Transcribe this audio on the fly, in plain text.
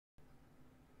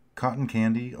Cotton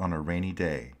Candy on a Rainy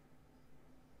Day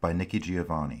by Nikki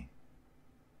Giovanni.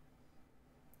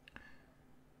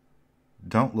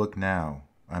 Don't look now,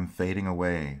 I'm fading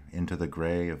away into the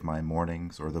gray of my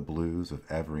mornings or the blues of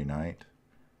every night.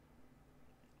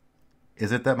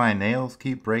 Is it that my nails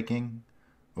keep breaking?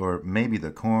 Or maybe the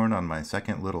corn on my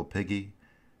second little piggy?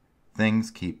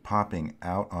 Things keep popping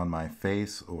out on my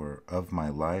face or of my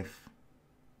life.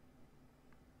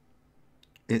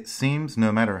 It seems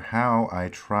no matter how I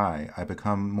try, I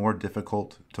become more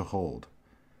difficult to hold.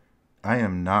 I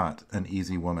am not an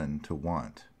easy woman to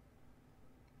want.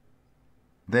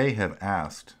 They have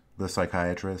asked the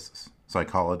psychiatrists,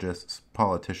 psychologists,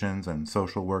 politicians, and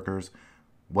social workers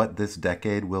what this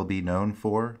decade will be known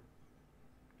for.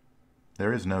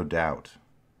 There is no doubt.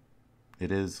 It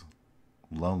is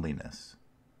loneliness.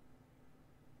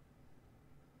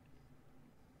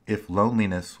 If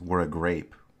loneliness were a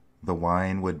grape, the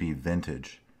wine would be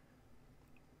vintage.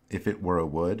 If it were a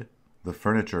wood, the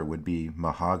furniture would be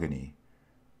mahogany.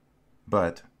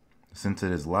 But, since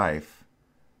it is life,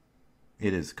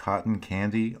 it is cotton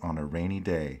candy on a rainy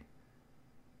day.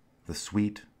 The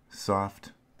sweet,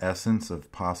 soft essence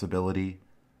of possibility,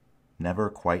 never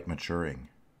quite maturing.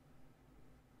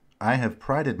 I have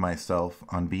prided myself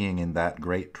on being in that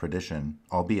great tradition,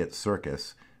 albeit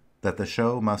circus, that the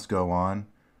show must go on,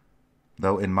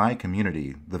 though in my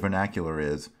community the vernacular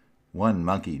is, one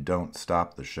monkey don't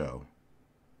stop the show.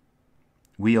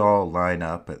 We all line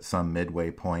up at some midway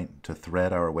point to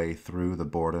thread our way through the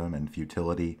boredom and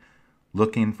futility,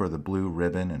 looking for the blue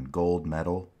ribbon and gold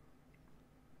medal.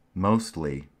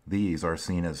 Mostly, these are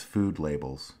seen as food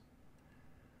labels.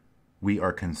 We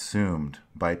are consumed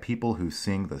by people who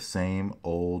sing the same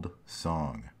old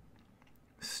song.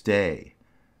 Stay,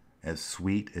 as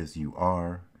sweet as you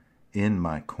are, in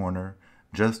my corner,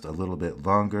 just a little bit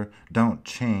longer. Don't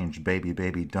change, baby,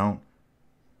 baby, don't.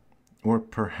 Or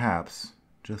perhaps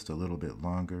just a little bit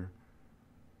longer.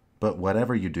 But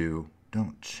whatever you do,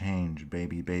 don't change,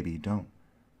 baby, baby, don't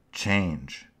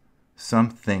change.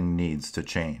 Something needs to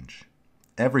change.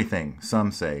 Everything,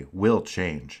 some say, will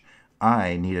change.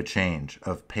 I need a change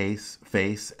of pace,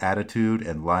 face, attitude,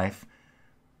 and life.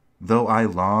 Though I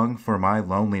long for my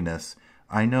loneliness,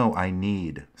 I know I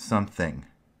need something,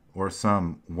 or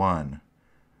someone,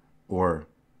 or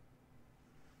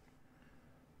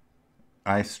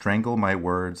I strangle my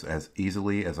words as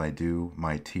easily as I do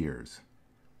my tears.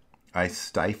 I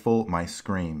stifle my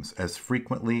screams as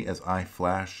frequently as I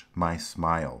flash my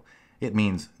smile. It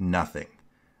means nothing.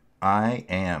 I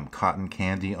am cotton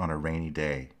candy on a rainy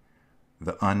day,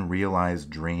 the unrealized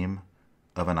dream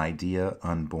of an idea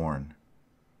unborn.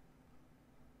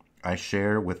 I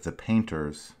share with the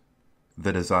painters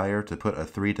the desire to put a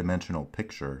three-dimensional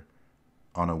picture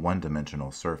on a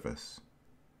one-dimensional surface.